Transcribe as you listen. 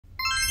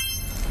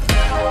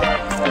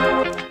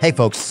Hey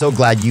folks, so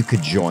glad you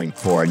could join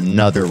for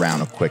another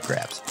round of quick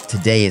grabs.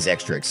 Today is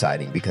extra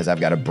exciting because I've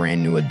got a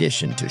brand new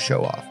addition to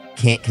show off.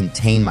 Can't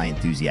contain my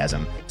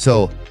enthusiasm.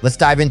 So let's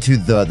dive into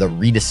the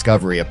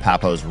rediscovery of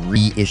Papo's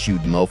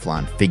reissued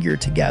Mouflon figure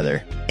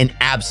together. An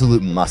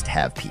absolute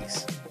must-have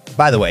piece.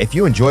 By the way, if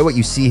you enjoy what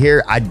you see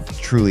here, I'd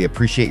truly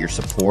appreciate your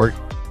support.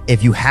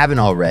 If you haven't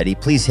already,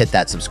 please hit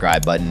that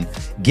subscribe button,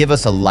 give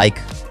us a like,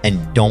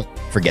 and don't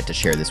forget to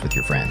share this with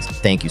your friends.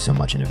 Thank you so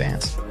much in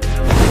advance.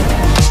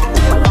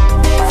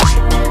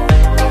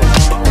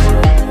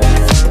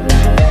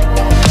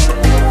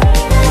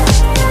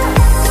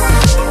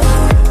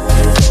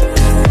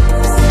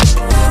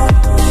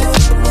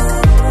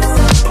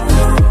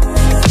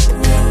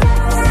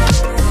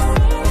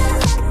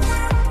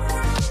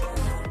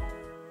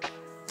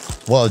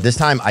 Well, this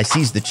time I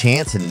seized the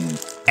chance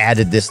and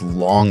added this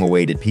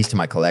long-awaited piece to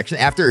my collection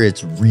after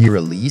its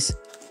re-release.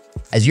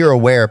 As you're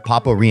aware,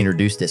 Papo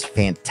reintroduced this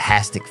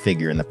fantastic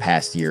figure in the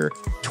past year,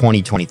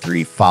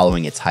 2023,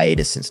 following its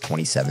hiatus since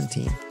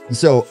 2017.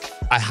 So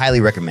I highly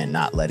recommend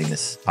not letting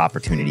this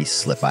opportunity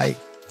slip by.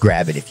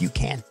 Grab it if you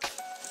can.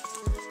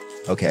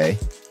 Okay,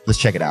 let's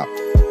check it out.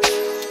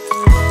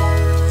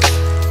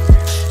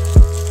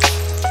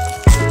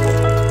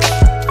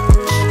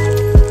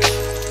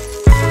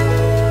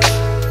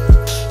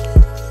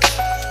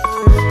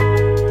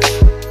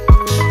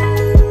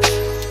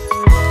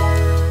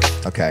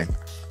 Okay,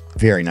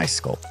 very nice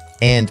sculpt.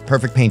 And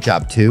perfect paint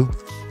job too.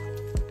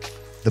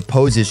 The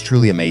pose is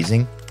truly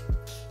amazing.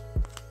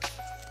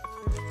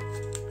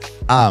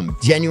 I'm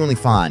genuinely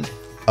fond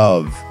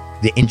of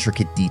the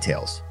intricate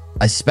details,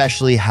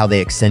 especially how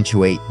they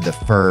accentuate the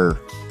fur,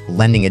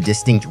 lending a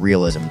distinct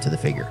realism to the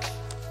figure.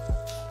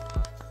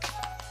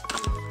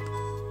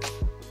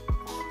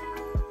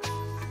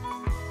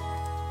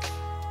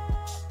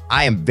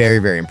 I am very,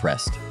 very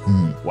impressed.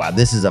 Wow,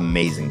 this is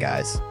amazing,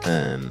 guys.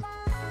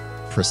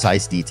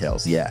 Precise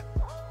details, yeah,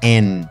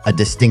 and a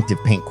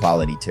distinctive paint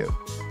quality too.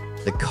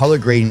 The color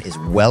grading is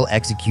well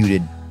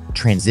executed,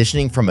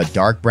 transitioning from a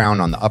dark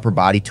brown on the upper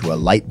body to a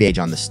light beige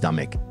on the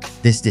stomach.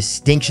 This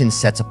distinction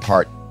sets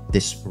apart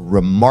this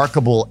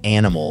remarkable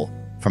animal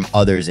from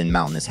others in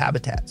mountainous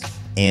habitats.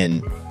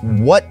 And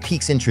what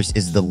piques interest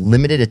is the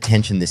limited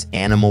attention this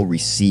animal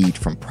received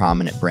from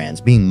prominent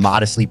brands, being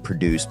modestly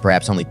produced,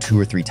 perhaps only 2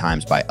 or 3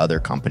 times by other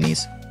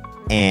companies.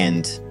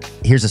 And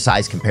here's a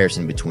size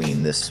comparison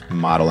between this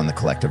model and the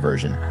collecta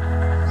version.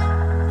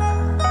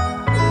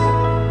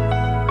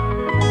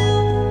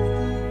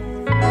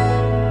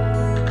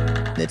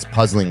 It's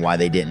puzzling why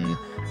they didn't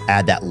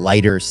add that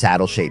lighter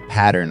saddle-shaped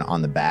pattern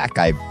on the back.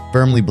 I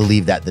firmly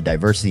believe that the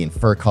diversity in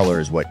fur color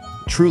is what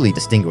truly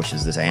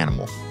distinguishes this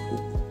animal.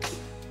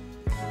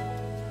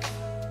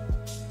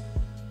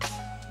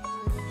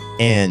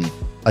 And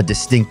a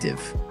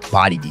distinctive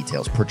body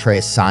details portray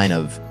a sign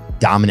of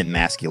dominant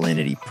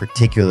masculinity,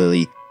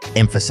 particularly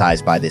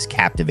emphasized by this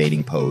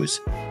captivating pose.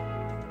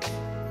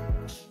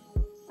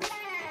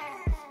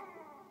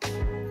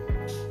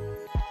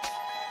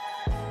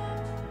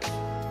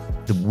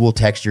 The wool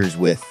textures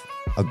with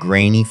a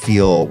grainy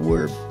feel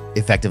were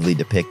effectively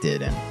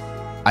depicted, and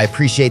I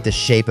appreciate the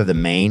shape of the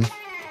mane,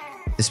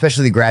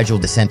 especially the gradual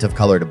descent of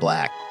color to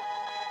black.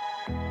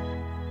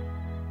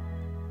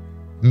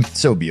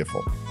 So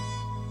beautiful.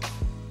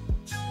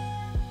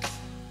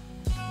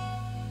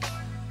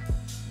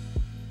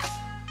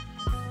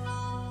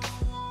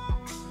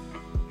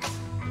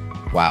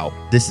 Wow,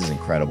 this is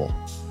incredible.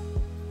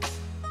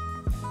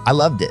 I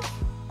loved it.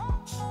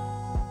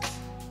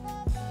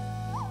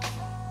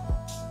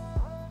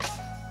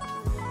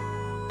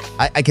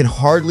 I can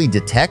hardly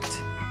detect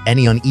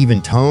any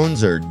uneven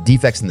tones or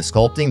defects in the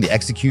sculpting. The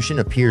execution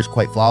appears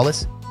quite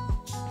flawless.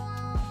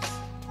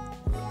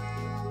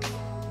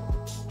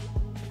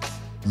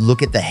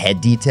 Look at the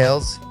head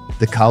details,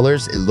 the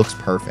colors, it looks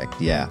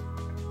perfect, yeah.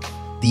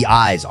 The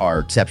eyes are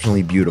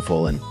exceptionally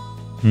beautiful, and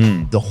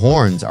the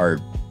horns are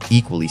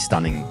equally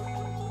stunning,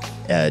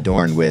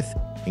 adorned with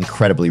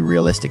incredibly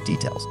realistic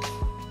details.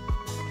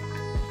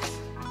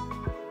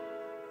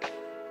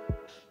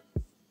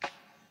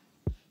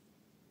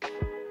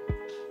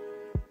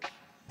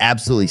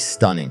 Absolutely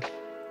stunning.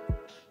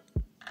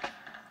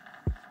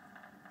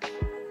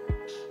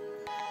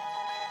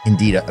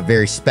 Indeed, a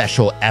very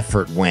special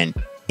effort went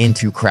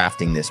into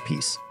crafting this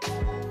piece.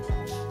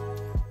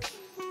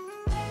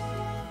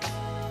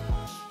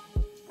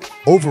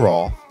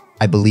 Overall,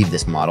 I believe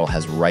this model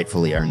has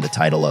rightfully earned the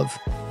title of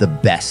the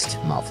best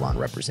Mouflon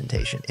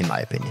representation, in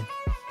my opinion.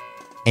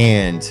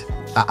 And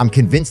I'm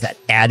convinced that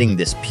adding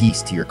this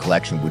piece to your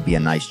collection would be a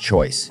nice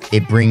choice.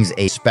 It brings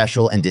a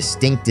special and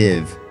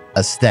distinctive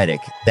aesthetic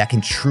that can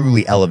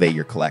truly elevate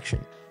your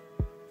collection.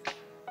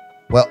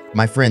 Well,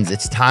 my friends,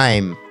 it's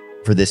time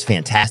for this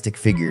fantastic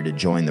figure to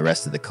join the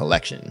rest of the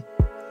collection.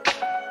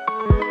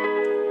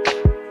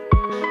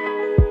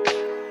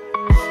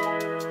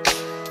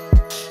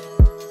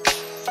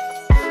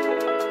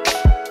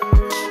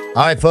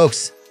 All right,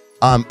 folks,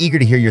 I'm eager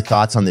to hear your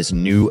thoughts on this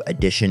new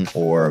addition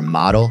or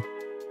model.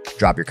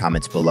 Drop your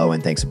comments below,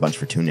 and thanks a bunch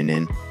for tuning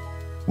in.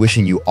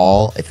 Wishing you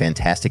all a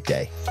fantastic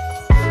day.